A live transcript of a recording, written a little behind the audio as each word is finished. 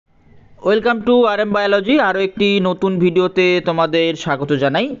Welcome to RM biology. আরও একটি নতুন ভিডিওতে তোমাদের স্বাগত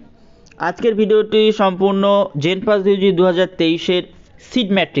জানাই। আজকের ভিডিওটি সম্পূর্ণ জেনপাস ইউজি 2023-এর সিট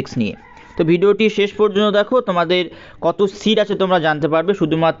ম্যাট্রিক্স নিয়ে। তো ভিডিওটি শেষ পর্যন্ত দেখো, তোমাদের কত সিট আছে তোমরা জানতে পারবে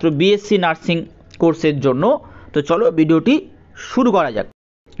শুধুমাত্র বিএসসি নার্সিং কোর্সের জন্য। তো চলো ভিডিওটি শুরু করা যাক।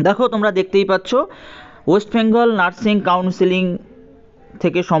 দেখো, তোমরা দেখতেই পাচ্ছ ওয়েস্ট বেঙ্গল নার্সিং কাউন্সিলিং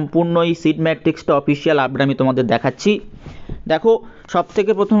থেকে সম্পূর্ণ এই সিট ম্যাট্রিক্সটা অফিসিয়াল আপডেট আমি তোমাদের দেখাচ্ছি। দেখো, সব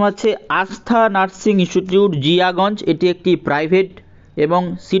থেকে প্রথম আছে আস্থা নার্সিং ইনস্টিটিউট জিয়াগঞ্জ, এটি একটি প্রাইভেট এবং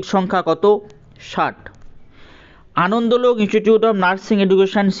সিট সংখ্যা কত? 60। Anandalok institute of nursing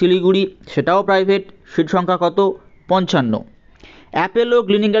education Siliguri, সেটাও প্রাইভেট, সিট সংখ্যা কত? 55। Apollo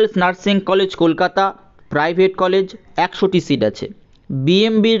ক্লিনিক্যালস nursing college Kolkata, private college, 100টি seat আছে।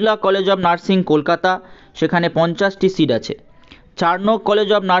 BM Birla college of nursing Kolkata, সেখানে 50টি সিট আছে। Charnock college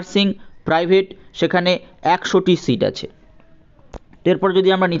of nursing private, সেখানে 100টি সিট আছে। এরপর যদি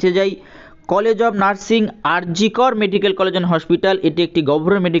আমরা নিচে যাই, কলেজ অফ নার্সিং RG কর মেডিকেল কলেজ অ্যান্ড হসপিটাল, এটি একটি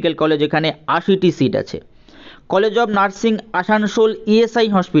গভর্নমেন্ট মেডিকেল কলেজ, এখানে 80টি সিট আছে। College of nursing Asansol ESI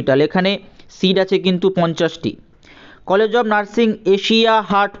hospital, এখানে সিট আছে কিন্তু 50টি। College of nursing Asia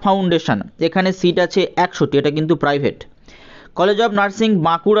heart foundation, এখানে সিট আছে 100টি, এটা কিন্তু private. College of nursing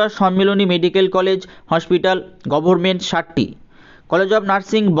Bankura Sammilani medical college hospital, government, 60টি। College of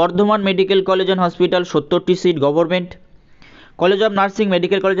nursing Bardhaman medical college and hospital, 70টি seat, government. College of nursing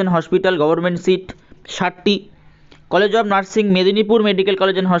medical college and hospital, government seat, 60টি। College of nursing Medinipur medical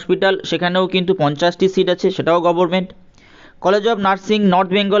college and hospital, সেখানেও কিন্তু 50টি seat আছে, সেটাও government. College of nursing north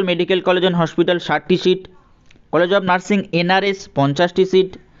Bengal medical college and hospital, 60টি seat. College of nursing NRS, 50টি seat.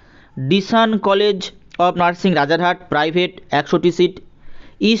 Desun college of nursing Rajarhat, private, 100টি seat.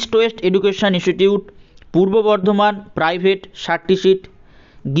 East West education institute Purba Bardhaman, private, 60টি seat.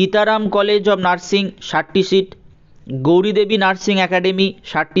 Gitaram college of nursing, 60টি seat. Gouri Devi nursing academy,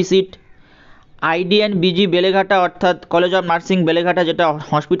 60টি seat. IDNBG Beleghata, অর্থাৎ college of nursing Beleghata, যেটা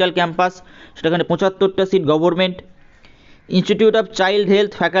hospital campus, সেখানে 75টা seat, government. Institute of child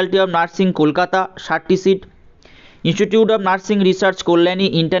health faculty of nursing Kolkata, 60টি seat. Institute of nursing research Kalyani,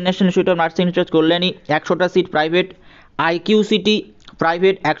 international institute of nursing research Kalyani, 100টা seat, private. IQCT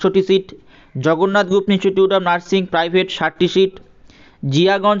private, 100টি seat. Jagannath Gupta institute of nursing private, 60টি seat.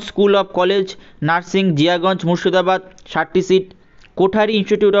 Jiaganj school of college nursing Jiaganj Murshidabad, 60টি seat. Kothari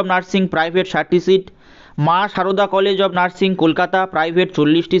institute of nursing private, 60টি seat. মা Sarada college of nursing Kolkata, private,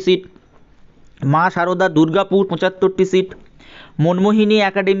 40টি seat. মা Sarada Durgapur, 75টি seat. Manmohini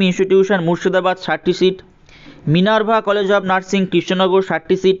academy institution Murshidabad, 60টি seat. Minerva college of nursing Krishnanagar,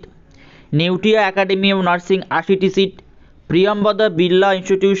 60টি seat. Neotia academy of nursing, 80টি seat. প্রিয়ম্বদা Birla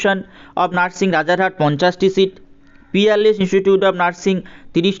institution of nursing Rajarhat, 50টি seat. PLS institute of nursing,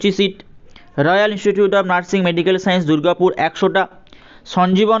 30টি seat. Royal institute of nursing medical science Durgapur, 100টা।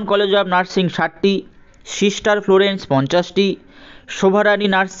 Sanjiban college of nursing, 60টি। Sister Florence, 50টি। Shobharani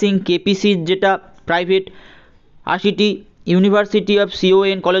nursing KPC, যেটা private, 80টি। University of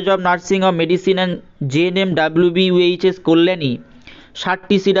CON college of nursing of medicine and JNM WBUHS Kalyani,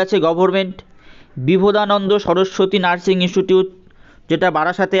 60টি seat আছে, government. বিভোদানন্দ Saraswati nursing institute, যেটা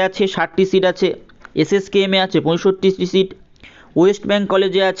বারাসাতে আছে, 60টি seat আছে। SSKM আছে 65টি seat. West bank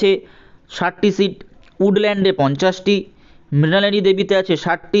কলেজে আছে 60টি seat. উডল্যান্ডে 50টি। Mrinalini দেবীতে আছে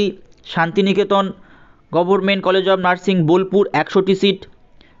 60টি। Santiniketan government college of nursing Bolpur, 100টি seat.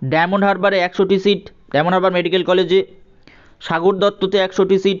 Diamond হারবারে 100টি seat, diamond Harbour medical কলেজে। সাগর দত্ততে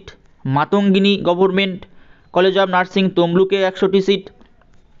 100টি seat. Matangini government college of nursing তমলুকে, 100টি seat.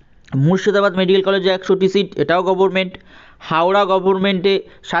 Murshidabad medical কলেজে 100টি সিট, এটাও government. Howrah গভর্নমেন্টে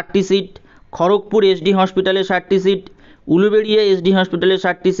 60টি seat. Kharagpur SD হসপিটালে 60টি সিট। উলুবেড়িয়া SD হসপিটালে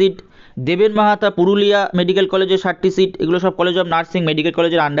 60টি সিট। দেবেন মাহাতা পুরুলিয়া মেডিকেল কলেজে 60টি সিট। এগুলো সব কলেজ অফ নার্সিং মেডিকেল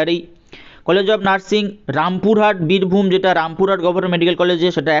কলেজের আন্ডারেই। College of nursing Rampurhat Birbhum, যেটা রামপুরহাট গভর্নমেন্ট মেডিকেল কলেজে,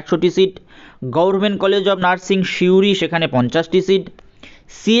 সেটা 100টি seat. Government college of nursing Suri, সেখানে 50টি সিট।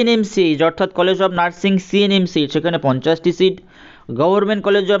 CNMCH অর্থাৎ কলেজ অফ নার্সিং CNMCH, সেখানে 50টি seat. Government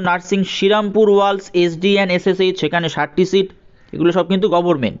college of nursing Serampore Waals SD and SSH, সেখানে 60টি সিট। এগুলো সব কিন্তু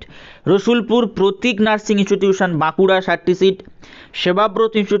government. Rasulpur Pratik nursing institution Bankura, 60টি seat.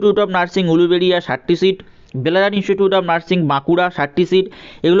 Sebabrata institute of nursing Uluberia, 60টি seat. বেলারার institute of nursing Bankura, 60টি seat.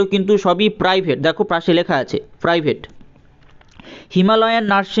 এগুলো কিন্তু সবই প্রাইভেট, দেখো পাশে লেখা আছে private. Himalayan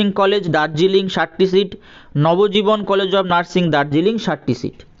nursing college Darjeeling, 60টি seat. Nabajiban college of nursing Darjeeling, 60টি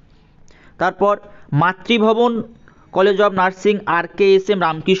seat. তারপর মাতৃভবন college of nursing RKSM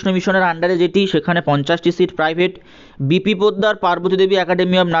Ramakrishna মিশনের আন্ডারে, যেটি, সেখানে 50টি seat, private. BP Poddar Parvati Devi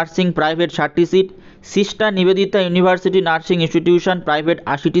academy of nursing private, 60টি seat. Sister Nivedita university nursing institution private,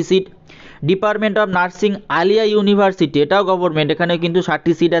 80টি seat. Department of nursing Alia university, এটাও government, এখানে কিন্তু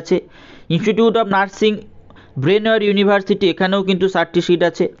 60টি seat আছে। Institute of nursing Brainware university, এখানেও কিন্তু 60টি সিট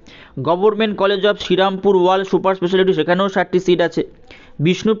আছে। Government college of Serampore wall super speciality, সেখানেও 60টি seat আছে।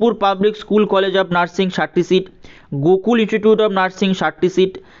 Bishnupur public school college of nursing 60টি seat. Gokul institute of nursing 60টি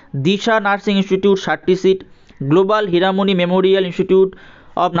seat. Disha nursing institute 60টি seat. Global Hiramoni Memorial institute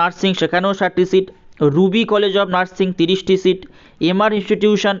of nursing, সেখানেও 60টি seat. Ruby college of nursing 30টি seat. MR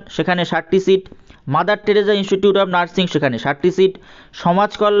institution, সেখানে 60টি seat. Mother Teresa institute of nursing, সেখানে 60টি seat.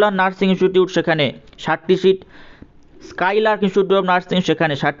 সমাজ কল্যাণ nursing institute, সেখানে 60টি seat. Skylark institute of nursing,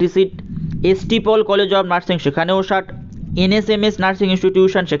 সেখানে 60টি seat. ST Paul college of nursing, সেখানেও 60। NSMS nursing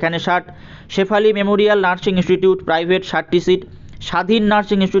institution, সেখানে 60। Shefali Memorial nursing institute private, 60টি seat. স্বাধীন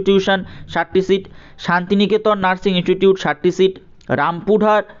nursing institution, 60টি seat. Santiniketan nursing institute, 60টি seat.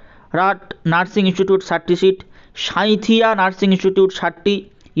 Rampurhat nursing institute, 60টি seat. Sainthia nursing institute, 60টি।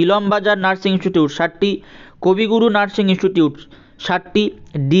 ইলমবাজার nursing institute, 60টি। কবিগুরু nursing institute, 60টি।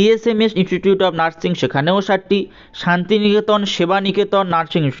 DSMS institute of nursing, সেখানেও 60টি। Santiniketan Sebaniketan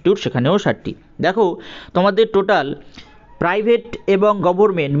nursing institute, সেখানেও 60টি। দেখো তোমাদের total private এবং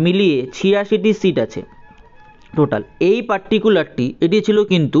government মিলিয়ে 86টি seat আছে টোটাল। এই পার্টিকুলারটি এটি ছিল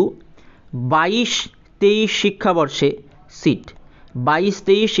কিন্তু 22-23 শিক্ষাবর্ষে সিট,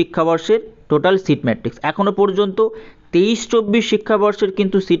 22-23 শিক্ষাবর্ষের টোটাল সিট ম্যাট্রিক্স। এখনও পর্যন্ত 23-24 শিক্ষাবর্ষের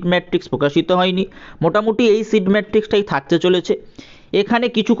কিন্তু সিট ম্যাট্রিক্স প্রকাশিত হয়নি। মোটামুটি এই সিট ম্যাট্রিক্সটাই থাকতে চলেছে। এখানে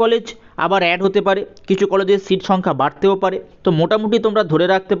কিছু কলেজ আবার অ্যাড হতে পারে, কিছু কলেজের সিট সংখ্যা বাড়তেও পারে। তো মোটামুটি তোমরা ধরে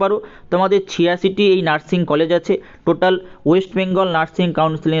রাখতে পারো তোমাদের 86টি এই নার্সিং কলেজ আছে টোটাল ওয়েস্ট বেঙ্গল নার্সিং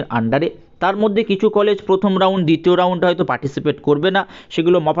কাউন্সিলের আন্ডারে। তার মধ্যে কিছু কলেজ প্রথম রাউন্ড দ্বিতীয় রাউন্ডে হয়তো পার্টিসিপেট করবে না,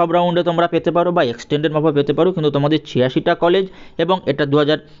 সেগুলো মপ আপ রাউন্ডে তোমরা পেতে পারো বা এক্সটেন্ডেড মপ আপ পেতে পারো। কিন্তু তোমাদের 86টা কলেজ এবং এটা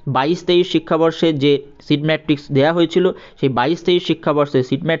 2022-23 শিক্ষাবর্ষে যে সিট ম্যাট্রিক্স দেওয়া হয়েছিল, সেই 22-23 শিক্ষাবর্ষের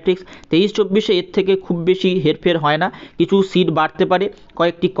সিট ম্যাট্রিক্স। 23-24 এর থেকে খুব বেশি হেরফের হয় না, কিছু সিট বাড়তে পারে,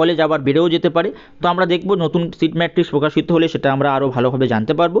 কয়েকটি কলেজ আবার বেড়েও যেতে পারে। তো আমরা দেখব নতুন সিট ম্যাট্রিক্স প্রকাশিত হলে সেটা আমরা আরও ভালোভাবে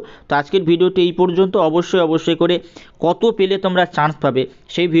জানতে পারবো। তো আজকের ভিডিওটি এই পর্যন্ত। অবশ্যই করে কত পেলে তোমরা চান্স পাবে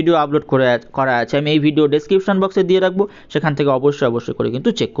সেই ভিডিও আপলোড করা আছে, আমি এই ভিডিও ডেসক্রিপশন বক্সে দিয়ে রাখবো, সেখান থেকে অবশ্যই করে কিন্তু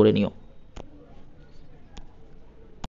চেক করে নিও।